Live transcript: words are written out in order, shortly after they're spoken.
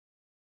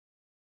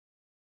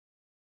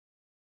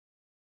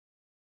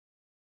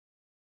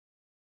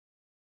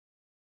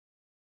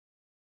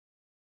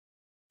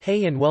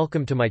Hey and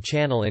welcome to my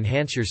channel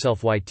Enhance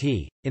Yourself YT.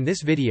 In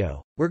this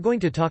video, we're going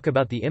to talk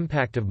about the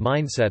impact of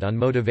mindset on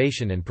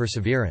motivation and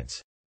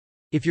perseverance.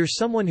 If you're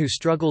someone who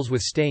struggles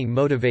with staying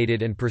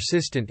motivated and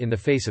persistent in the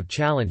face of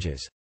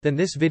challenges, then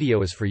this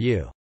video is for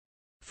you.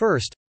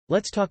 First,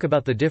 let's talk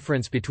about the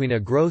difference between a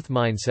growth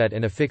mindset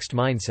and a fixed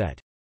mindset.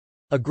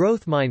 A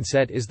growth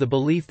mindset is the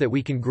belief that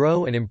we can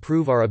grow and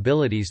improve our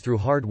abilities through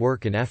hard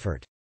work and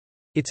effort.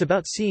 It's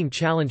about seeing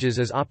challenges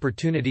as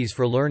opportunities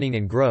for learning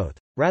and growth,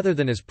 rather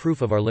than as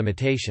proof of our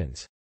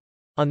limitations.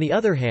 On the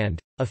other hand,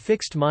 a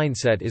fixed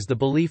mindset is the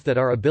belief that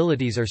our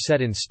abilities are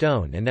set in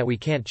stone and that we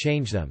can't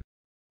change them.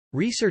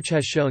 Research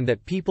has shown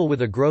that people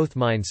with a growth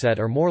mindset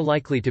are more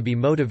likely to be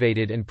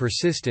motivated and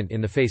persistent in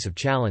the face of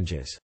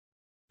challenges.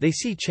 They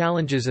see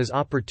challenges as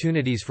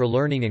opportunities for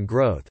learning and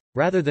growth,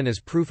 rather than as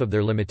proof of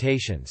their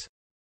limitations.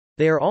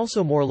 They are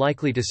also more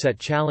likely to set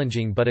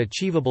challenging but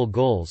achievable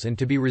goals and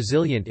to be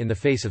resilient in the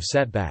face of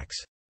setbacks.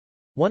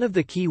 One of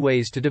the key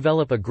ways to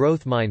develop a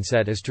growth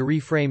mindset is to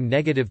reframe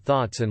negative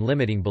thoughts and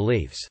limiting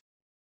beliefs.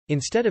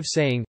 Instead of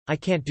saying, "I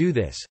can't do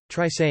this,"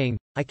 try saying,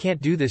 "I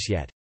can't do this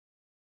yet."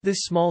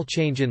 This small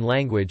change in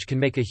language can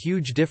make a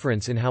huge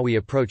difference in how we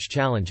approach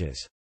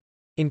challenges.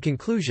 In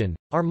conclusion,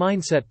 our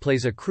mindset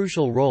plays a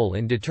crucial role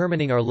in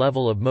determining our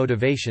level of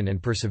motivation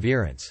and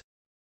perseverance.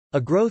 A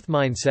growth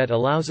mindset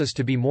allows us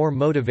to be more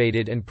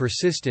motivated and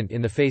persistent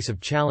in the face of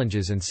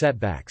challenges and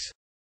setbacks.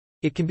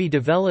 It can be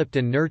developed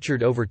and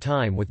nurtured over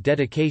time with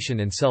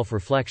dedication and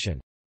self-reflection.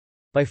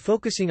 By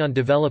focusing on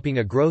developing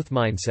a growth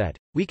mindset,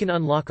 we can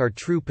unlock our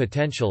true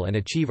potential and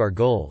achieve our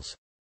goals.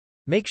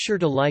 Make sure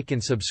to like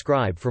and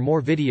subscribe for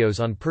more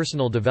videos on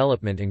personal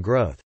development and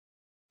growth.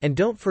 And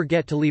don't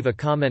forget to leave a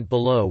comment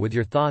below with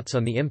your thoughts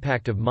on the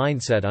impact of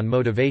mindset on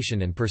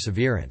motivation and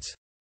perseverance.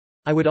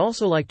 I would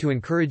also like to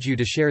encourage you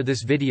to share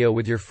this video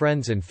with your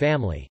friends and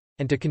family,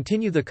 and to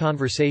continue the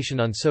conversation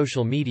on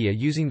social media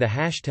using the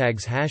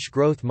hashtags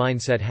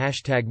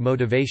 #growthmindset,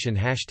 #motivation,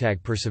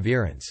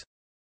 #perseverance.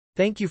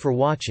 Thank you for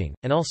watching,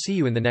 and I'll see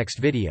you in the next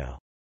video.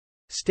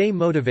 Stay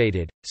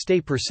motivated, stay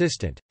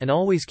persistent, and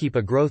always keep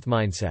a growth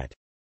mindset.